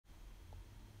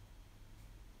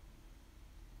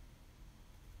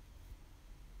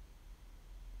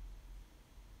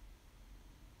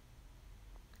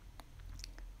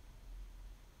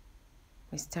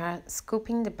We start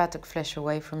scooping the buttock flesh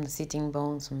away from the sitting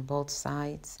bones on both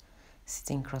sides,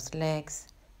 sitting cross legs,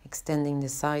 extending the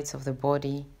sides of the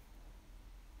body,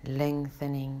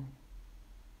 lengthening,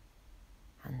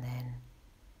 and then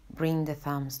bring the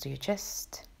thumbs to your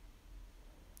chest.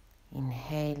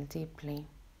 Inhale deeply.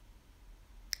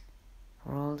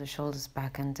 Roll the shoulders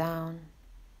back and down.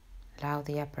 Allow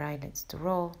the upper eyelids to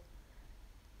roll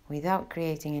without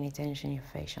creating any tension in your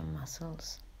facial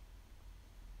muscles.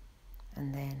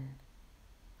 And then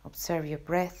observe your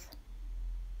breath.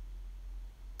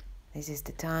 This is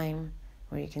the time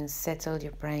where you can settle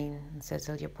your brain and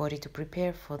settle your body to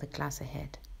prepare for the class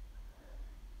ahead.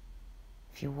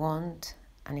 If you want,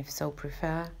 and if so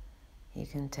prefer, you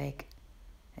can take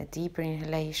a deeper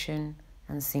inhalation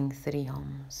and sing 3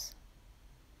 hums.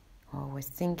 Always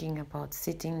thinking about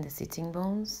the sitting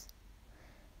bones,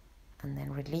 and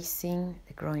then releasing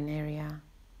the groin area,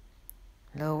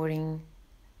 lowering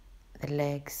the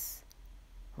legs,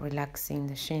 relaxing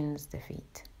the shins, the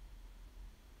feet.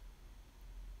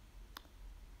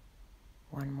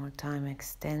 One more time,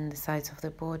 extend the sides of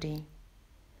the body,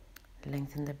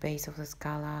 lengthen the base of the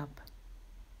skull up,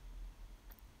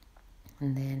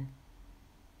 and then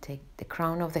take the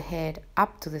crown of the head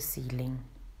up to the ceiling.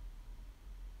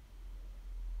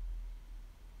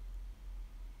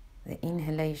 The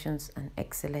inhalations and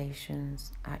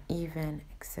exhalations are even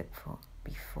except for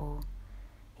before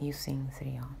you sing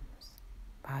 3 hums.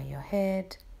 Bow your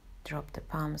head, drop the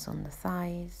palms on the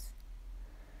thighs,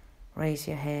 raise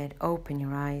your head, open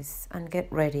your eyes, and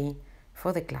get ready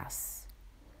for the class.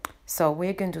 So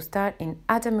we're going to start in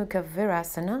Adho Mukha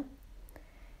Virasana.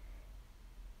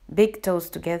 Big toes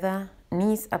together,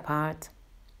 knees apart.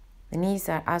 The knees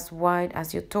are as wide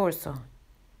as your torso.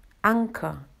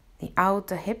 Anchor the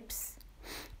outer hips,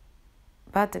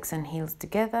 buttocks and heels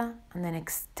together, and then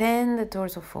extend the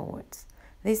torso forwards.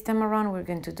 This time around we're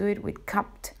going to do it with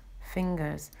cupped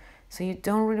fingers, so you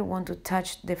don't really want to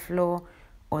touch the floor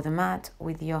or the mat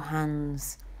with your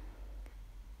hands.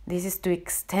 This is to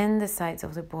extend the sides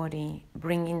of the body,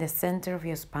 bringing the center of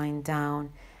your spine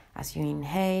down. As you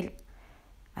inhale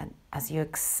and as you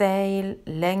exhale,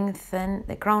 lengthen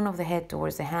the crown of the head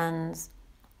towards the hands.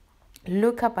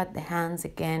 Look up at the hands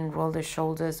again, roll the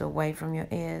shoulders away from your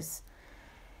ears,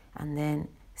 and then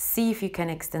see if you can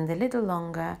extend a little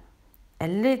longer, a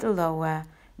little lower,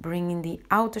 bringing the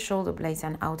outer shoulder blades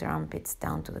and outer armpits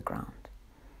down to the ground.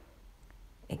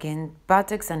 Again,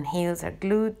 buttocks and heels are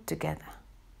glued together.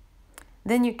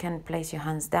 Then you can place your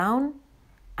hands down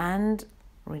and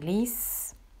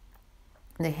release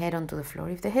the head onto the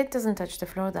floor. If the head doesn't touch the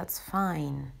floor, that's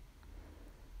fine.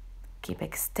 Keep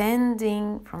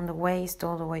extending from the waist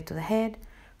all the way to the head,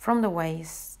 from the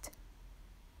waist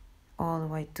all the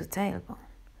way to tailbone.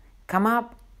 Come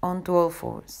up onto all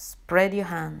fours. Spread your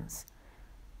hands.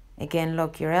 Again,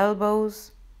 lock your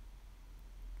elbows.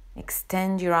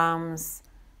 Extend your arms.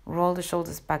 Roll the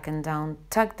shoulders back and down.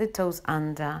 Tuck the toes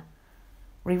under.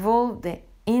 Revolve the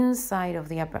inside of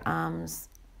the upper arms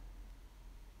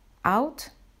out,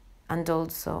 and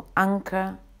also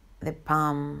anchor the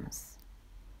palms.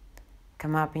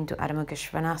 Come up into Adho Mukha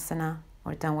Svanasana,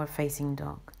 or downward facing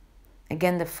dog.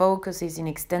 Again, the focus is in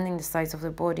extending the sides of the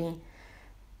body.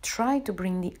 Try to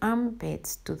bring the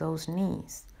armpits to those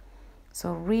knees.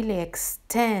 So really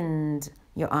extend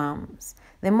your arms.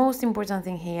 The most important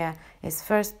thing here is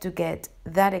first to get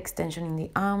that extension in the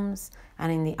arms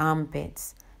and in the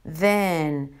armpits.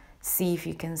 Then see if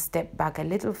you can step back a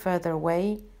little further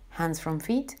away, hands from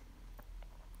feet,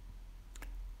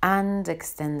 and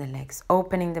extend the legs,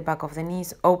 opening the back of the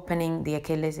knees, opening the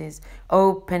Achilles,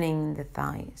 opening the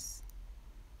thighs.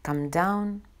 Come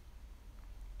down,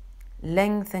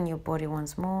 lengthen your body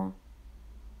once more,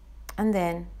 and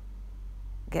then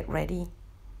get ready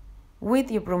with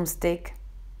your broomstick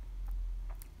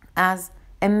as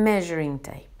a measuring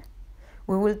tape.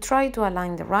 We will try to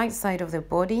align the right side of the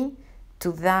body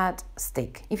to that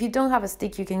stick. If you don't have a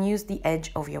stick, you can use the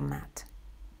edge of your mat.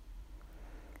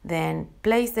 Then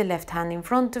place the left hand in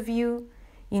front of you.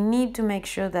 You need to make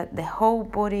sure that the whole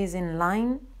body is in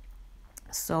line,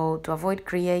 so to avoid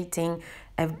creating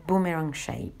a boomerang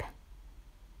shape.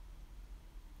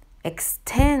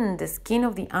 Extend the skin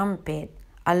of the armpit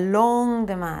along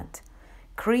the mat.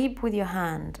 Creep with your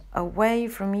hand away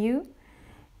from you,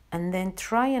 and then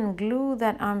try and glue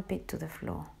that armpit to the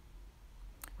floor.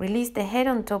 Release the head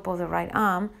on top of the right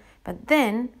arm, but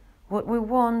then what we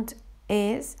want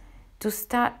is to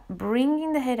start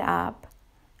bringing the head up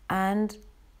and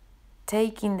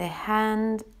taking the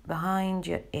hand behind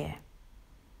your ear.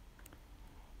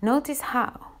 Notice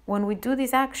how when we do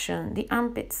this action, the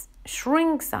armpits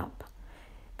shrinks up,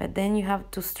 but then you have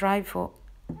to strive for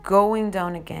going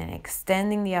down again,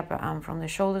 extending the upper arm from the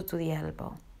shoulder to the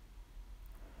elbow.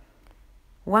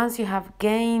 Once you have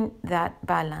gained that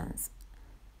balance,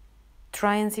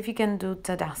 try and see if you can do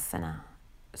Tadasana.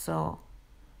 So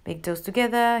big toes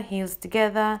together, heels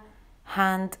together,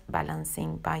 hand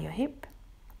balancing by your hip,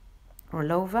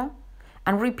 roll over,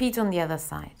 and repeat on the other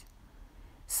side.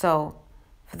 So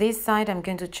for this side, I'm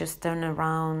going to just turn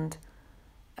around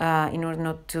in order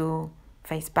not to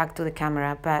face back to the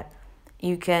camera, but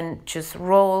you can just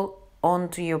roll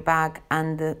onto your back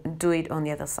and do it on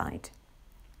the other side.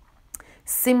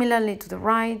 Similarly to the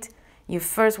right, you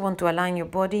first want to align your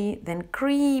body, then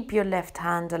creep your left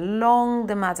hand along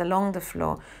the mat, along the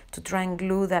floor, to try and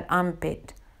glue that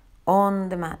armpit on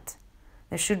the mat.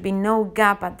 There should be no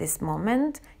gap at this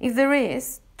moment. If there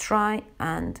is, try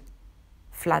and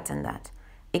flatten that,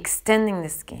 extending the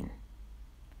skin.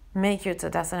 Make your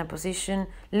Tadasana position,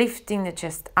 lifting the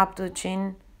chest up to the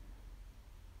chin,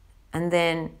 and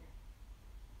then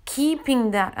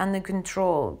keeping that under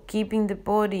control, keeping the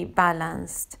body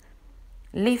balanced.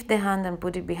 Lift the hand and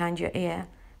put it behind your ear,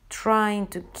 trying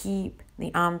to keep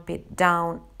the armpit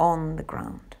down on the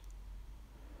ground.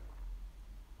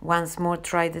 Once more,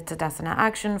 try the Tadasana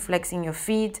action, flexing your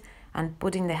feet and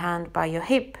putting the hand by your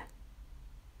hip.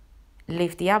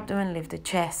 Lift the abdomen, lift the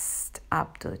chest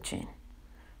up to the chin.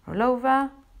 Roll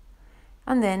over,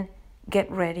 and then get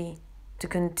ready to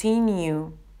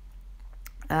continue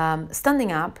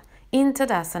standing up in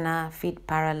Tadasana, feet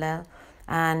parallel,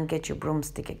 and get your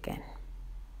broomstick again.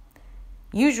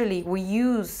 Usually we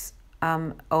use,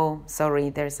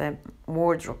 there's a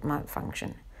wardrobe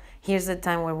malfunction. Here's the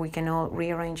time where we can all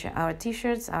rearrange our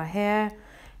t-shirts, our hair,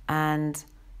 and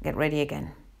get ready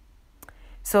again.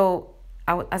 So,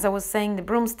 as I was saying, the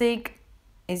broomstick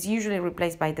is usually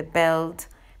replaced by the belt,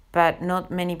 but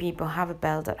not many people have a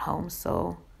belt at home,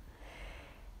 so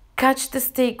catch the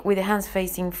stick with the hands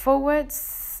facing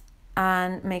forwards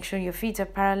and make sure your feet are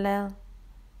parallel.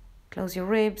 Close your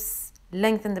ribs,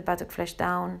 lengthen the buttock flesh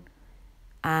down,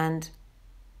 and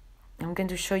I'm going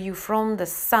to show you from the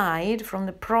side, from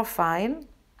the profile,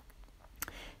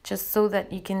 just so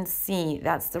that you can see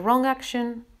that's the wrong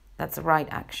action, that's the right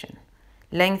action.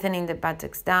 Lengthening the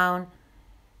buttocks down,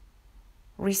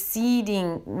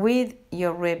 receding with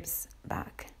your ribs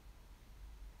back.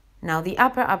 Now the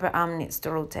upper arm needs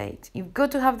to rotate. You've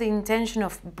got to have the intention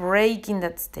of breaking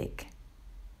that stick.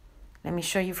 Let me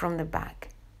show you from the back.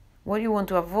 What you want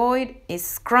to avoid is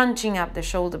scrunching up the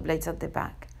shoulder blades at the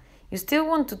back. You still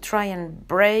want to try and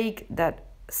break that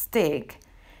stick,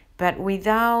 but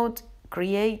without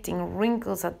creating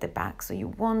wrinkles at the back. So you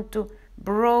want to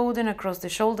broaden across the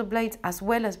shoulder blades as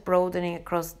well as broadening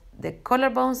across the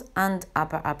collarbones and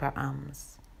upper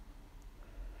arms.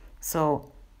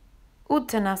 So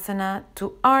Uttanasana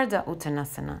to Ardha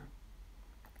Uttanasana.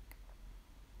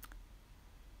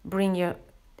 Bring your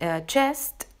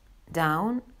chest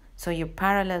down so you're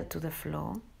parallel to the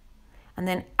floor. And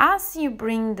then as you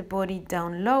bring the body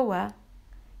down lower,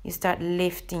 you start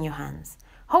lifting your hands.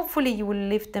 Hopefully you will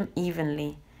lift them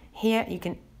evenly. Here you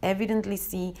can evidently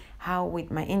see how with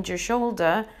my injured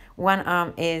shoulder, one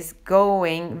arm is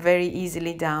going very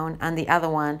easily down and the other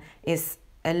one is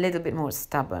a little bit more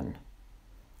stubborn.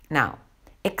 Now,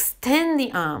 extend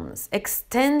the arms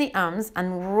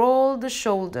and roll the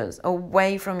shoulders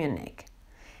away from your neck.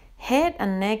 Head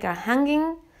and neck are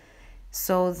hanging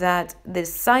so that the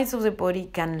sides of the body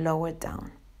can lower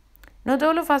down. Not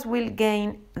all of us will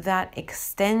gain that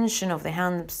extension of the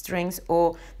hamstrings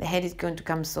or the head is going to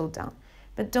come so down.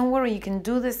 But don't worry, you can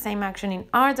do the same action in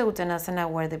Ardha Uttanasana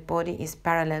where the body is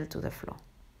parallel to the floor.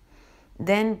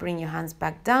 Then bring your hands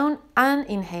back down and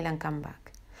inhale and come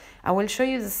back. I will show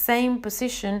you the same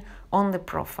position on the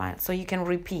profile so you can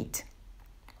repeat.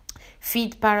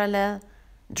 Feet parallel,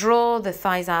 draw the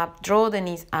thighs up, draw the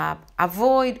knees up,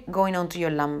 avoid going onto your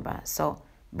lumbar. So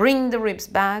bring the ribs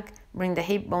back, bring the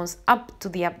hip bones up to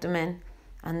the abdomen,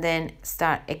 and then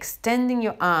start extending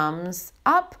your arms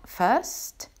up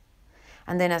first.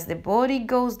 And then as the body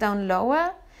goes down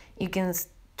lower, you can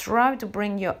try to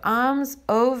bring your arms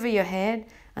over your head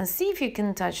and see if you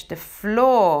can touch the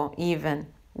floor even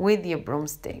with your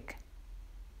broomstick.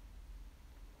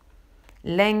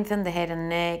 Lengthen the head and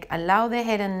neck, allow the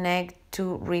head and neck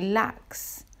to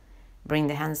relax. Bring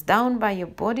the hands down by your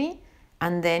body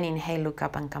and then inhale, look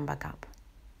up and come back up.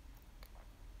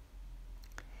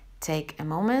 Take a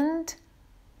moment,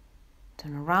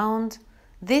 turn around.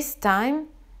 This time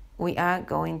we are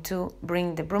going to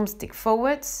bring the broomstick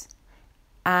forwards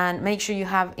and make sure you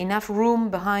have enough room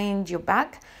behind your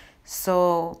back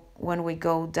so when we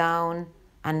go down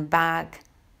and back,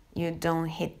 you don't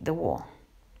hit the wall.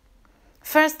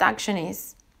 First action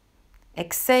is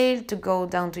Exhale to go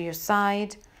down to your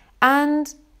side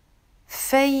and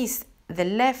face the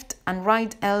left and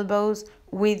right elbows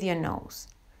with your nose.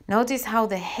 Notice how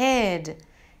the head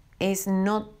is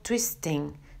not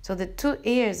twisting, so the two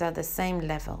ears are the same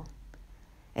level.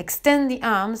 Extend the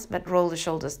arms but roll the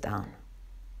shoulders down.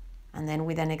 And then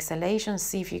with an exhalation,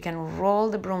 see if you can roll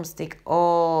the broomstick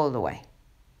all the way.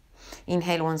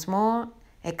 Inhale once more,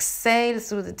 exhale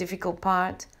through the difficult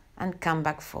part and come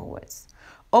back forwards.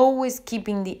 Always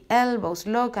keeping the elbows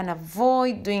locked and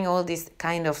avoid doing all this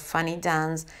kind of funny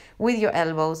dance with your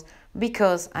elbows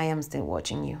because I am still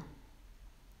watching you.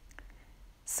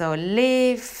 So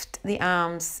lift the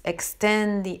arms,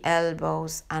 extend the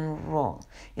elbows and roll.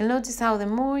 You'll notice how the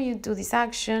more you do this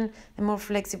action, the more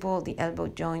flexible the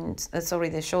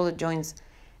the shoulder joints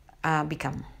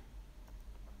become.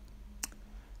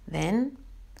 Then,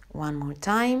 one more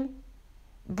time,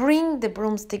 bring the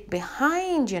broomstick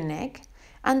behind your neck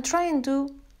and try and do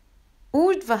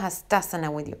Urdhva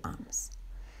Hastasana with your arms.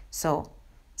 So,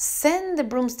 send the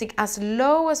broomstick as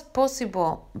low as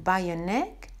possible by your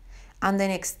neck and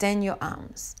then extend your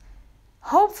arms.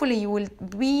 Hopefully you will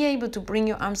be able to bring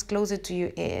your arms closer to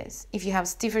your ears. If you have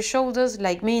stiffer shoulders,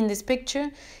 like me in this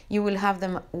picture, you will have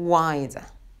them wider.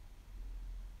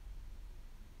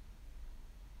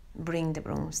 Bring the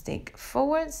broomstick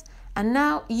forwards. And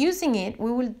now, using it,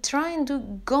 we will try and do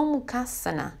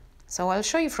Gomukhasana. So I'll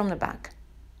show you from the back.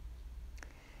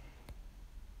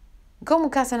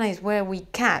 Gomukhasana is where we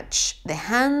catch the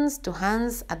hands to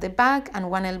hands at the back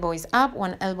and one elbow is up,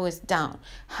 one elbow is down.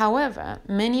 However,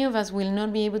 many of us will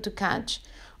not be able to catch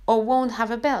or won't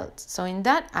have a belt. So in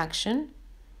that action,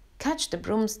 catch the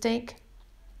broomstick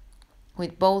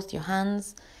with both your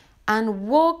hands and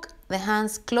walk the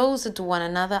hands closer to one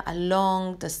another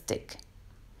along the stick.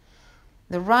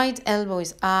 The right elbow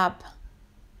is up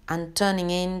and turning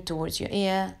in towards your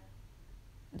ear.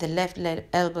 The left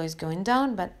elbow is going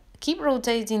down, but keep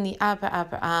rotating the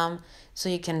upper arm so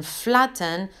you can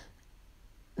flatten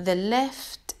the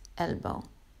left elbow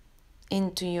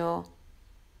into your,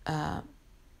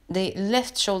 the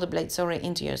left shoulder blade,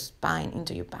 into your spine,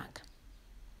 into your back.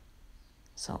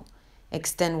 So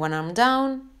extend one arm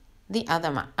down, the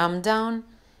other arm down,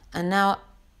 and now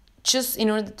just in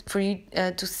order for you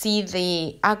to see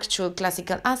the actual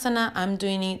classical asana, I'm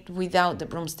doing it without the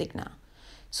broomstick now.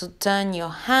 So turn your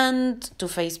hand to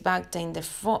face back, turn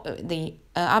the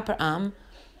upper arm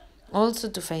also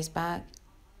to face back.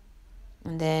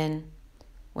 And then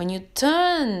when you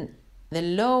turn the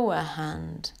lower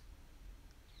hand,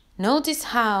 notice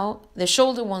how the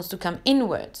shoulder wants to come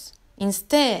inwards.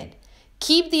 Instead,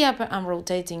 keep the upper arm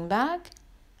rotating back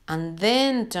and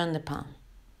then turn the palm.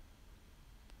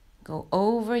 Go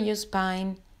over your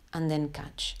spine and then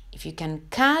catch. If you can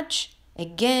catch,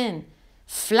 again,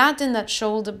 flatten that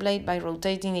shoulder blade by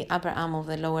rotating the upper arm of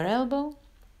the lower elbow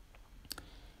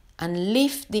and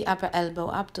lift the upper elbow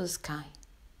up to the sky.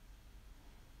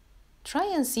 Try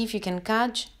and see if you can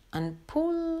catch and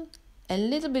pull a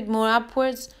little bit more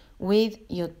upwards with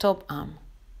your top arm.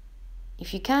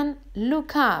 If you can,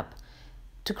 look up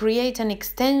to create an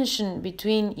extension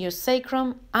between your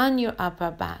sacrum and your upper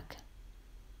back.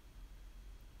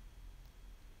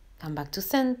 Come back to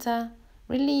center,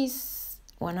 release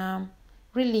one arm,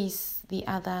 release the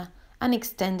other, and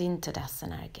extend in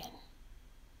Tadasana again.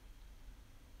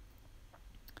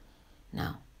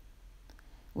 Now,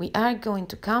 we are going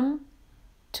to come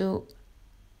to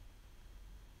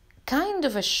kind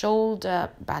of a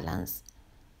shoulder balance.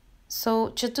 So,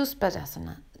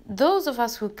 Chatuspadasana. Those of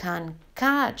us who can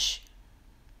catch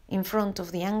in front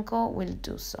of the ankle will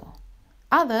do so.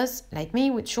 Others, like me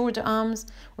with shorter arms,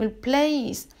 will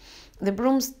place the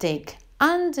broomstick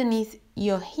underneath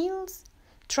your heels.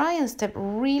 Try and step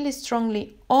really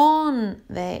strongly on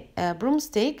the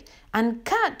broomstick and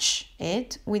catch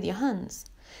it with your hands.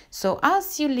 So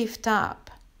as you lift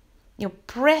up, you're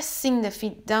pressing the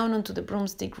feet down onto the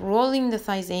broomstick, rolling the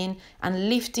thighs in and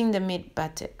lifting the mid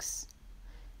buttocks.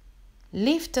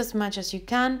 Lift as much as you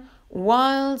can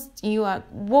whilst you are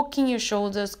walking your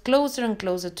shoulders closer and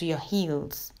closer to your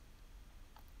heels.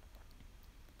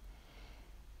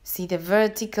 See the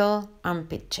vertical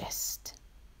armpit chest.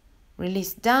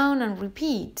 Release down and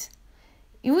repeat.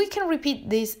 We can repeat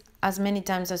this as many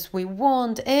times as we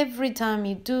want. Every time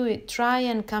you do it, try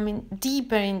and come in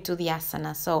deeper into the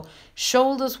asana. So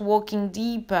shoulders walking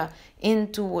deeper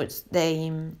in towards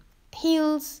the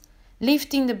heels,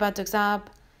 lifting the buttocks up,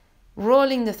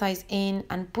 rolling the thighs in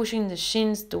and pushing the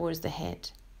shins towards the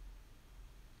head.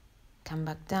 Come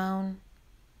back down.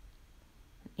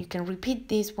 You can repeat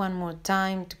this one more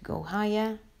time to go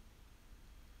higher.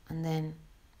 And then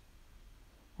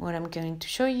what I'm going to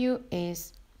show you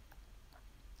is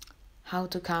how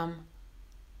to come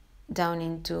down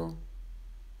into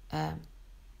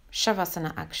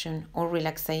Shavasana action or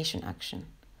relaxation action.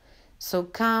 So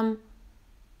come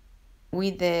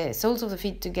with the soles of the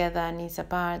feet together, knees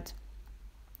apart.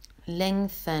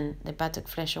 Lengthen the buttock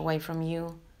flesh away from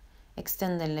you.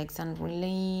 Extend the legs and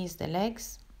release the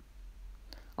legs.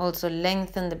 Also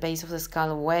lengthen the base of the skull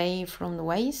away from the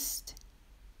waist.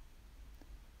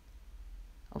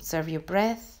 Observe your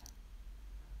breath.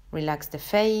 Relax the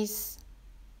face.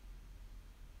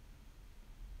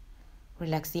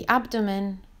 Relax the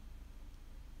abdomen.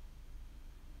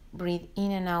 Breathe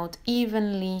in and out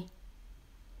evenly.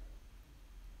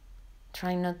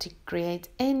 Try not to create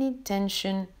any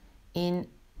tension in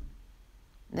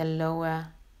the lower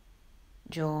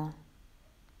jaw,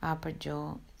 upper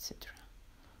jaw, etc.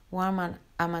 One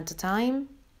arm at a time,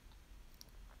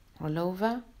 all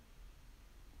over.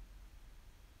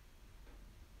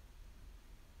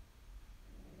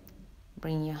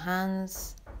 Bring your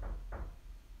hands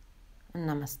and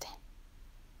namaste.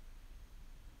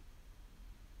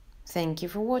 Thank you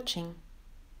for watching.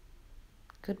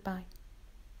 Goodbye.